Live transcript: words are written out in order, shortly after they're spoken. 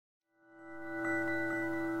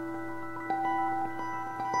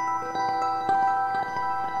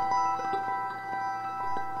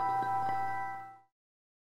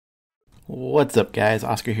What's up guys,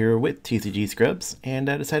 Oscar here with TCG Scrubs, and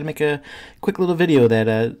I decided to make a quick little video that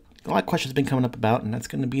a lot of questions have been coming up about, and that's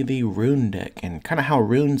going to be the rune deck and kind of how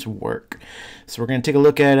runes work. So we're going to take a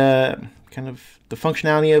look at kind of the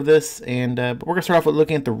functionality of this, and but we're going to start off with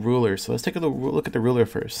looking at the ruler. So let's take a look at the ruler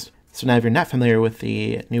first. So now if you're not familiar with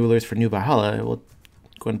the new rulers for New Valhalla, we'll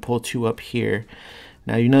go ahead and pull two up here.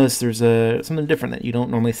 Now you notice there's something different that you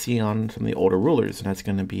don't normally see on some of the older rulers, and that's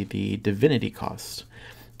going to be the divinity cost.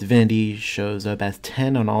 Divinity shows up as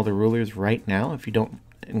 10 on all the rulers right now, if you don't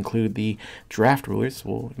include the draft rulers.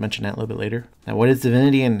 We'll mention that a little bit later. Now, what is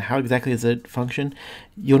divinity and how exactly does it function?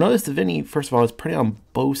 You'll notice divinity, first of all, is printed on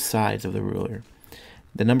both sides of the ruler.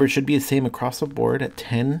 The number should be the same across the board at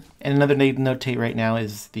 10. And another thing to notate right now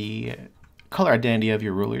is the color identity of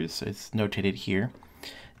your rulers. It's notated here.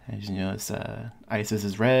 As you notice, Isis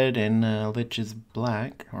is red and Lich is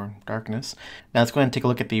black, or darkness. Now let's go ahead and take a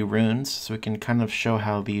look at the runes so we can kind of show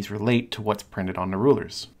how these relate to what's printed on the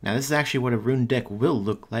rulers. Now this is actually what a rune deck will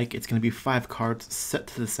look like. It's going to be 5 cards set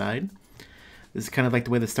to the side. This is kind of like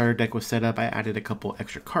the way the starter deck was set up. I added a couple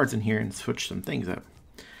extra cards in here and switched some things up.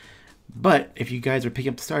 But if you guys are picking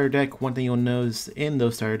up the starter deck, one thing you'll notice in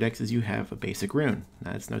those starter decks is you have a basic rune.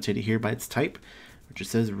 Now it's notated here by its type, which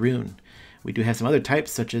just says rune. We do have some other types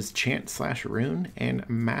such as Chant/Rune and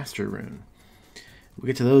Master Rune. We'll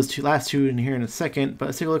get to those last two in here in a second, but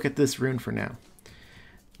let's take a look at this rune for now.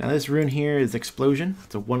 Now this rune here is Explosion.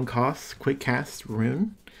 It's a 1-cost, quick cast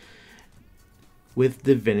rune with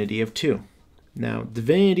Divinity of 2. Now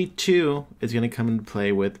Divinity 2 is going to come into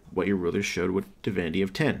play with what your rulers showed with Divinity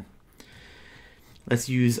of 10. Let's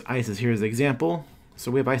use Isis here as an example. So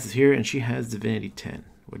we have Isis here and she has Divinity 10.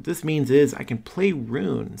 What this means is I can play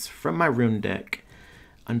runes from my rune deck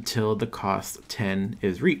until the cost 10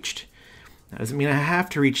 is reached. That doesn't mean I have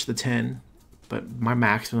to reach the 10, but my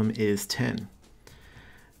maximum is 10.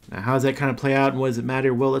 Now how does that kind of play out and what does it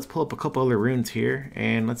matter? Well, let's pull up a couple other runes here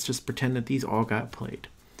and let's just pretend that these all got played.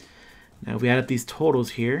 Now if we add up these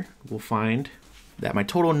totals here, we'll find that my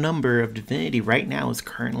total number of divinity right now is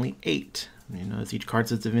currently 8. You notice each card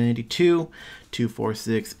says Divinity 2, 2, 4,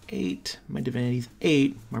 6, 8. My Divinity is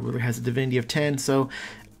 8. My ruler has a Divinity of 10, so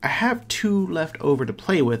I have 2 left over to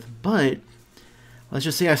play with, but let's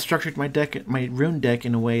just say I structured my deck, my rune deck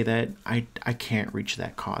in a way that I can't reach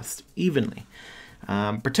that cost evenly.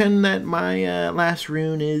 Pretend that my last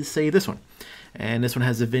rune is, say, this one. And this one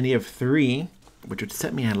has Divinity of 3, which would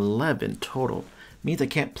set me at 11 total. It means I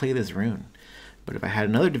can't play this rune. But if I had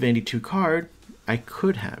another Divinity 2 card, I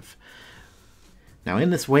could have. Now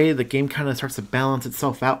in this way, the game kind of starts to balance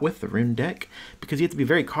itself out with the rune deck, because you have to be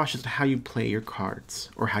very cautious to how you play your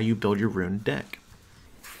cards, or how you build your rune deck.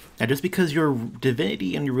 Now just because your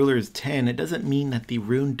divinity and your ruler is 10, it doesn't mean that the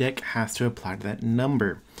rune deck has to apply to that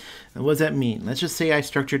number. Now what does that mean? Let's just say I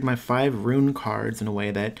structured my 5 rune cards in a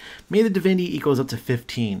way that made the divinity equals up to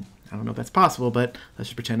 15. I don't know if that's possible, but let's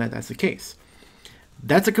just pretend that that's the case.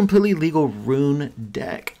 That's a completely legal rune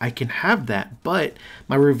deck. I can have that, but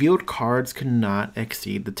my revealed cards cannot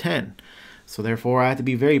exceed the 10. So therefore I have to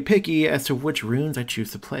be very picky as to which runes I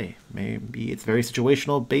choose to play. Maybe it's very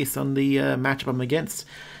situational based on the matchup I'm against.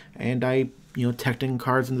 And I, teched in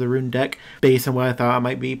cards into the rune deck based on what I thought I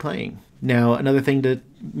might be playing. Now, another thing to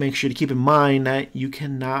make sure to keep in mind that you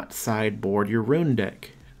cannot sideboard your rune deck.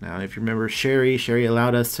 Now, if you remember Sherry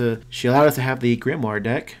allowed us to have the Grimoire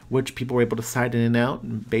deck, which people were able to side in and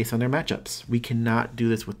out based on their matchups. We cannot do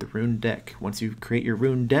this with the rune deck. Once you create your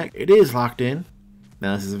rune deck, it is locked in.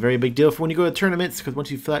 Now, this is a very big deal for when you go to tournaments, because once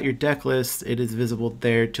you fill out your deck list, it is visible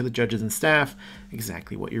there to the judges and staff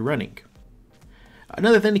exactly what you're running.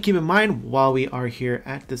 Another thing to keep in mind while we are here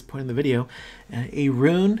at this point in the video, a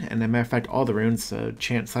rune, and as a matter of fact, all the runes,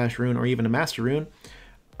 Chant/Rune or even a Master Rune,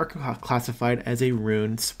 are classified as a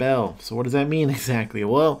rune spell. So what does that mean exactly?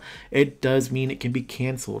 Well, it does mean it can be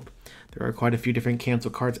canceled. There are quite a few different cancel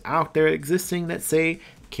cards out there existing that say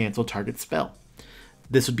cancel target spell.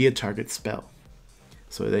 This would be a target spell.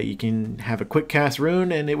 So that you can have a quick cast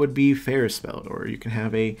rune and it would be fair spelled, or you can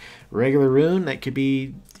have a regular rune that could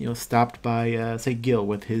be stopped by say Gil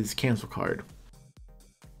with his cancel card.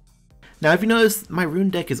 Now if you notice, my rune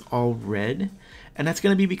deck is all red. And that's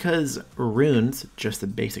going to be because runes, just the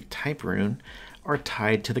basic type rune, are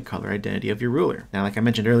tied to the color identity of your ruler. Now, like I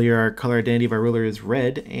mentioned earlier, our color identity of our ruler is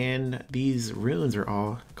red, and these runes are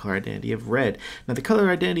all color identity of red. Now, the color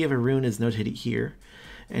identity of a rune is notated here,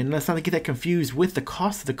 and let's not get that confused with the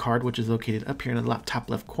cost of the card, which is located up here in the top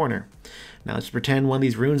left corner. Now, let's pretend one of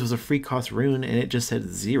these runes was a free cost rune, and it just said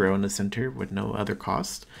 0 in the center with no other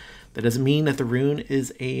cost. That doesn't mean that the rune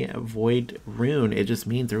is a void rune. It just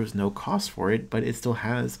means there was no cost for it, but it still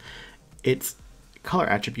has its color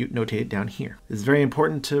attribute notated down here. This is very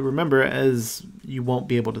important to remember, as you won't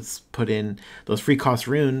be able to put in those free cost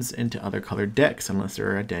runes into other colored decks unless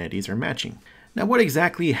their identities are matching. Now, what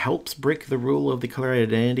exactly helps break the rule of the color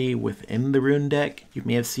identity within the rune deck? You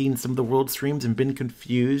may have seen some of the world streams and been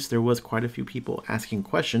confused. There was quite a few people asking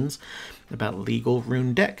questions about legal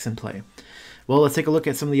rune decks in play. Well, let's take a look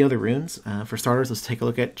at some of the other runes. For starters, let's take a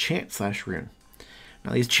look at Chant/Rune.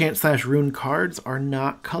 Now, these Chant/Rune cards are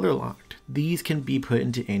not color locked. These can be put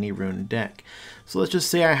into any rune deck. So let's just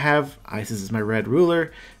say I have Isis as my red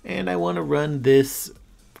ruler, and I want to run this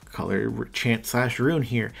color Chant/Rune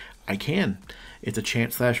here. I can. It's a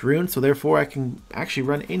Chant/Rune, so therefore I can actually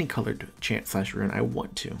run any colored Chant/Rune I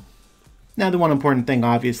want to. Now, the one important thing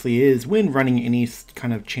obviously is when running any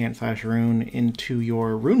kind of Chant/Rune into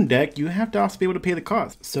your rune deck, you have to also be able to pay the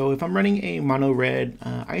cost. So if I'm running a mono red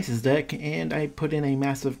Isis deck and I put in a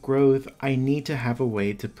massive growth, I need to have a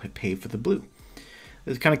way to pay for the blue.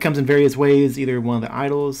 This kind of comes in various ways, either one of the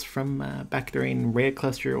idols from back during Red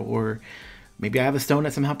Cluster, or maybe I have a stone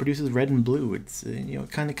that somehow produces red and blue. It's,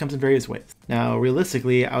 it kind of comes in various ways. Now,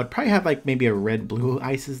 realistically, I would probably have like maybe a red-blue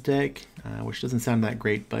Isis deck, which doesn't sound that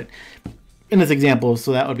great, but in this example,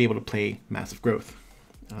 so that would be able to play massive growth.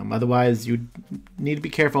 Otherwise, you need to be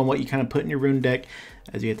careful on what you kind of put in your rune deck,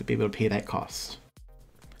 as you have to be able to pay that cost.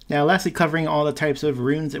 Now, lastly, covering all the types of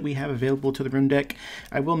runes that we have available to the rune deck,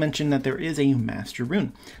 I will mention that there is a master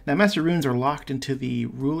rune. Now, master runes are locked into the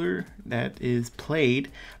ruler that is played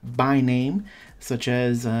by name, such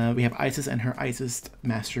as we have Isis and her Isis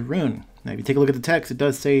master rune. Now, if you take a look at the text, it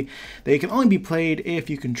does say they can only be played if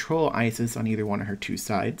you control Isis on either one of her two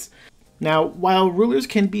sides. Now, while rulers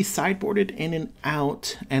can be sideboarded in and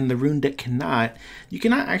out, and the rune deck cannot, you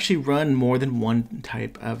cannot actually run more than one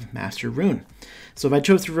type of master rune. So if I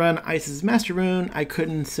chose to run Isis' master rune, I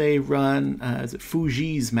couldn't say run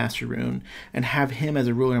Fuji's master rune and have him as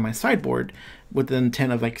a ruler in my sideboard with the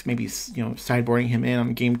intent of like maybe sideboarding him in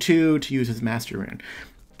on game 2 to use his master rune.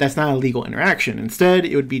 That's not a legal interaction. Instead,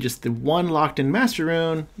 it would be just the one locked in master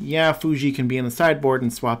rune. Yeah, Fuji can be in the sideboard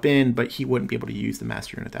and swap in, but he wouldn't be able to use the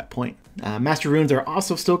master rune at that point. Master runes are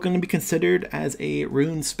also still going to be considered as a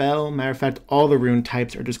rune spell. Matter of fact, all the rune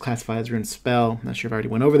types are just classified as rune spell. I'm not sure if I already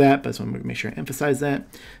went over that, but I just want to make sure I emphasize that,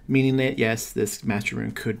 meaning that yes, this master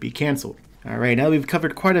rune could be canceled. All right, now we've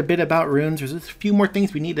covered quite a bit about runes. There's a few more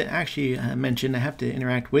things we need to actually mention that have to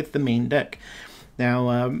interact with the main deck.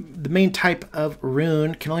 Now, the main type of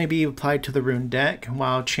rune can only be applied to the rune deck,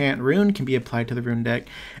 while chant rune can be applied to the rune deck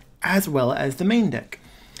as well as the main deck.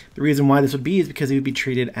 The reason why this would be is because it would be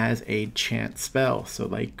treated as a chant spell. So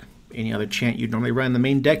like any other chant you'd normally run in the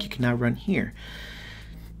main deck, you can now run here.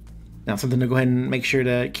 Now, something to go ahead and make sure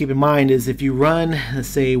to keep in mind is if you run, let's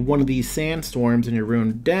say, one of these sandstorms in your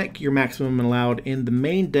rune deck, your maximum allowed in the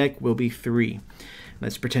main deck will be 3.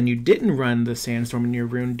 Let's pretend you didn't run the sandstorm in your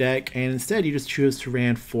rune deck, and instead you just choose to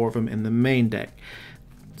run 4 of them in the main deck.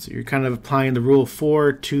 So you're kind of applying the rule of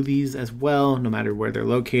 4 to these as well, no matter where they're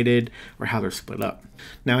located or how they're split up.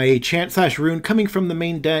 Now, a chant/rune coming from the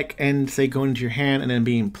main deck and say going into your hand and then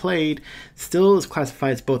being played still is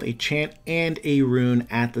classified as both a chant and a rune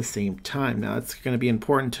at the same time. Now, it's going to be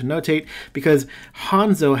important to notate because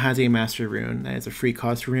Hanzo has a master rune that is a free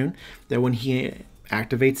cost rune that when he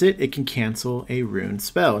activates it, it can cancel a rune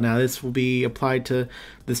spell. Now, this will be applied to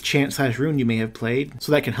this chant/rune you may have played,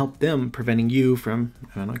 so that can help them, preventing you from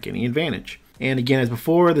getting advantage. And again, as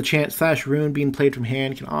before, the chant/rune being played from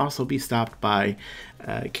hand can also be stopped by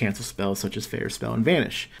cancel spells such as Fair Spell and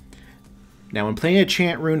Vanish. Now, when playing a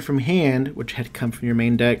chant rune from hand, which had come from your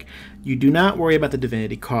main deck, you do not worry about the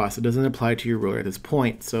divinity cost. It doesn't apply to your ruler at this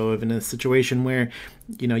point. So if in a situation where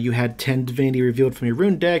you had 10 divinity revealed from your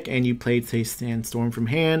rune deck and you played, say, Sandstorm from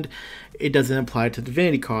hand, it doesn't apply to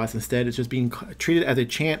divinity cost. Instead, it's just being treated as a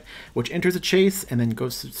chant which enters a chase and then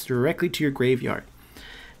goes directly to your graveyard.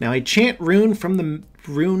 Now, a chant rune from the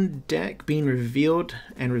rune deck being revealed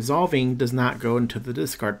and resolving does not go into the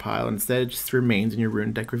discard pile. Instead, it just remains in your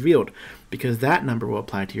rune deck revealed, because that number will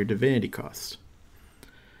apply to your divinity cost.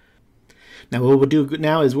 Now, what we'll do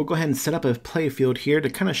now is we'll go ahead and set up a play field here to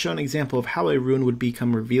kind of show an example of how a rune would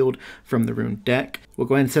become revealed from the rune deck. We'll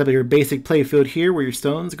go ahead and set up your basic play field here where your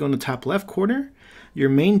stones go in the top left corner. Your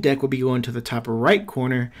main deck will be going to the top right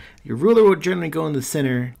corner. Your ruler will generally go in the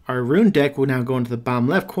center. Our rune deck will now go into the bottom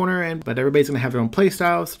left corner, but everybody's going to have their own play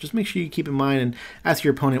styles. So just make sure you keep in mind and ask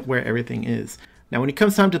your opponent where everything is. Now, when it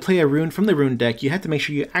comes time to play a rune from the rune deck, you have to make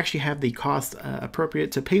sure you actually have the cost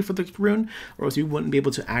appropriate to pay for the rune, or else you wouldn't be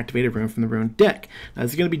able to activate a rune from the rune deck. Now,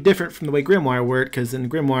 this is going to be different from the way Grimoire worked, because in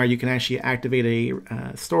Grimoire, you can actually activate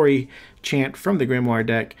a story chant from the Grimoire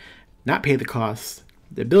deck, not pay the cost,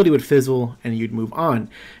 the ability would fizzle and you'd move on.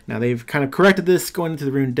 Now they've kind of corrected this going into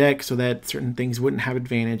the rune deck so that certain things wouldn't have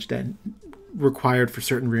advantage that required for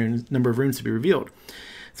certain runes, number of runes to be revealed.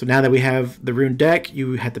 So now that we have the rune deck,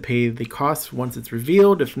 you have to pay the cost once it's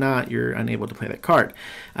revealed. If not, you're unable to play that card.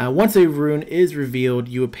 Once a rune is revealed,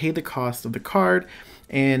 you will pay the cost of the card,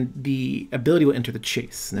 and the ability will enter the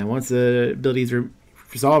chase. Now, once the ability is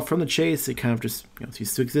resolved from the chase, it kind of just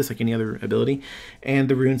ceases to exist like any other ability, and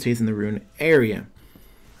the rune stays in the rune area.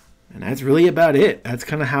 And that's really about it. That's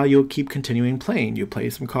kind of how you'll keep continuing playing. You'll play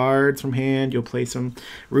some cards from hand, you'll play some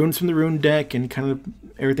runes from the rune deck, and kind of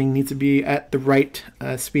everything needs to be at the right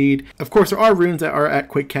speed. Of course, there are runes that are at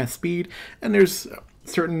quick cast speed, and there's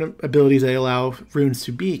certain abilities that allow runes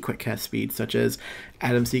to be quick cast speed, such as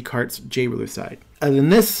Adam C. Cart's J Ruler side. Other than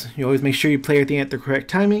this, you always make sure you play everything at the correct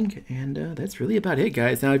timing, and that's really about it,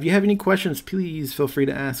 guys. Now, if you have any questions, please feel free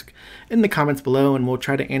to ask in the comments below, and we'll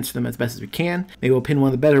try to answer them as best as we can. Maybe we'll pin one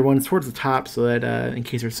of the better ones towards the top so that in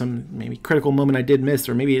case there's some maybe critical moment I did miss,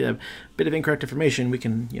 or maybe a bit of incorrect information, we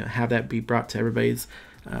can have that be brought to everybody's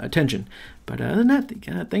attention. But other than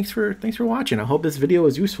that, thanks for watching. I hope this video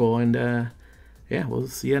was useful, and yeah, we'll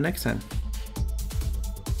see you next time.